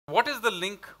What is the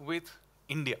link with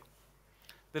India?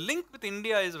 The link with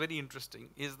India is very interesting,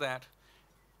 is that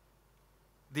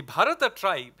the Bharata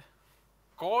tribe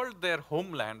called their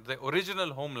homeland, their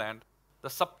original homeland, the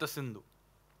Sapta Sindhu.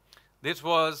 This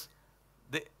was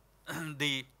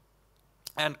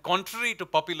and contrary to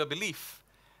popular belief,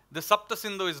 the Sapta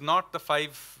Sindhu is not the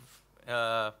 5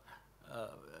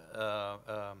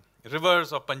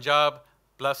 rivers of Punjab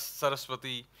plus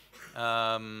Saraswati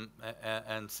and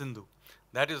Sindhu.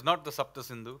 That is not the Sapta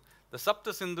Sindhu. The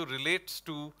Sapta Sindhu relates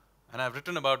to, and I've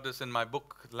written about this in my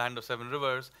book, Land of Seven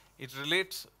Rivers, it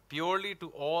relates purely to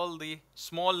all the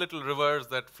small little rivers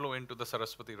that flow into the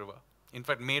Saraswati River. In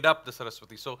fact, made up the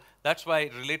Saraswati. So that's why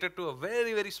it related to a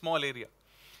very, very small area.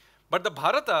 But the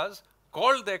Bharatas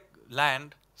called their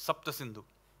land Sapta Sindhu.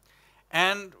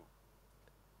 And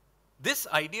this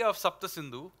idea of Sapta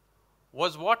Sindhu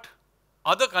was what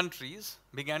other countries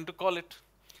began to call it.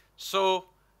 So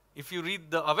if you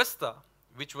read the Avesta,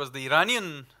 which was the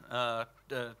Iranian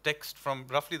text from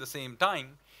roughly the same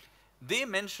time, they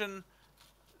mention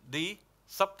the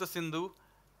Sapta Sindhu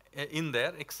in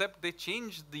there, except they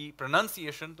changed the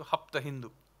pronunciation to Hapta Hindu.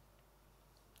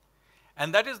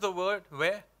 And that is the word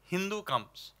where Hindu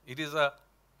comes. It is a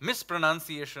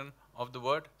mispronunciation of the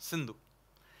word Sindhu.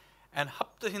 And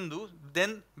Hapta Hindu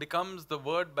then becomes the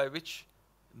word by which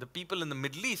the people in the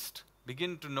Middle East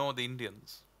begin to know the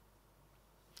Indians.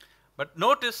 But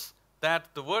notice that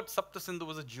the word Sapta Sindhu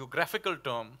was a geographical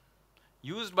term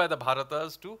used by the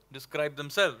Bharatas to describe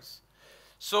themselves.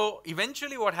 So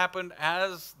eventually what happened,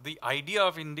 as the idea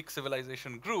of Indic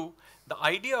civilization grew, the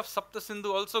idea of Sapta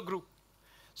Sindhu also grew.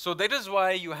 So that is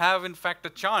why you have in fact a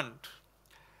chant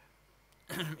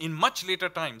in much later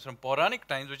times, from Puranic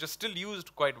times, which is still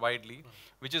used quite widely,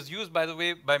 which is used, by the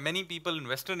way, by many people in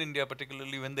Western India,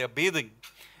 particularly when they are bathing,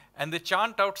 and they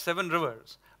chant out 7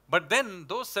 rivers. But then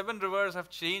those 7 rivers have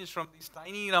changed from these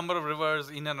tiny number of rivers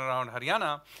in and around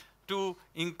Haryana to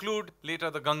include later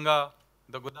the Ganga,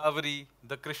 the Godavari,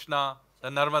 the Krishna, the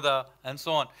Narmada, and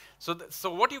so on.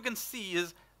 So what you can see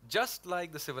is, just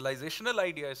like the civilizational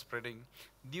idea is spreading,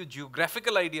 the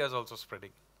geographical idea is also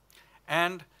spreading.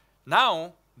 And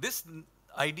now this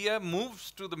idea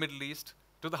moves to the Middle East,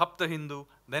 to the Hapta Hindu,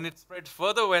 then it spreads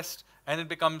further west, and it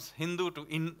becomes Hindu to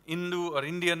Hindu or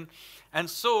Indian. And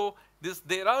so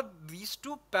there are these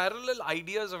 2 parallel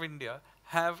ideas of India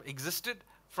have existed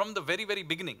from the very, very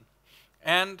beginning.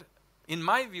 And in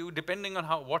my view, depending on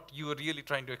what you are really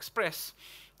trying to express,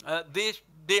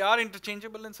 they are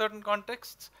interchangeable in certain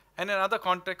contexts, and in other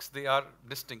contexts they are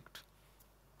distinct.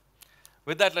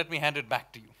 With that, let me hand it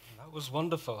back to you. That was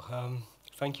wonderful.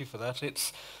 Thank you for that.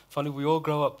 It's funny, we all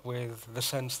grow up with the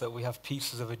sense that we have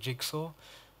pieces of a jigsaw,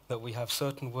 that we have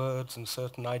certain words and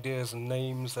certain ideas and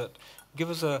names that give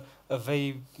us a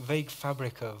vague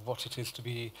fabric of what it is to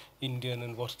be Indian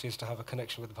and what it is to have a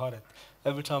connection with Bharat.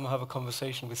 Every time I have a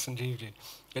conversation with Sanjeevji,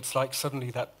 it's like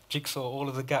suddenly that jigsaw, all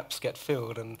of the gaps get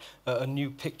filled and a new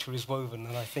picture is woven,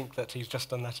 and I think that he's just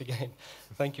done that again.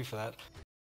 Thank you for that.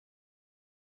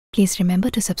 Please remember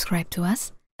to subscribe to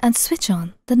us and switch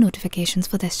on the notifications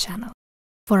for this channel.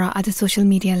 For our other social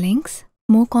media links,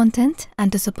 more content,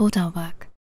 and to support our work,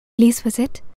 please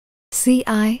visit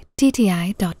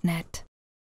citti.net.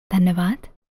 Dhanyavad.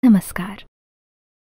 Namaskar.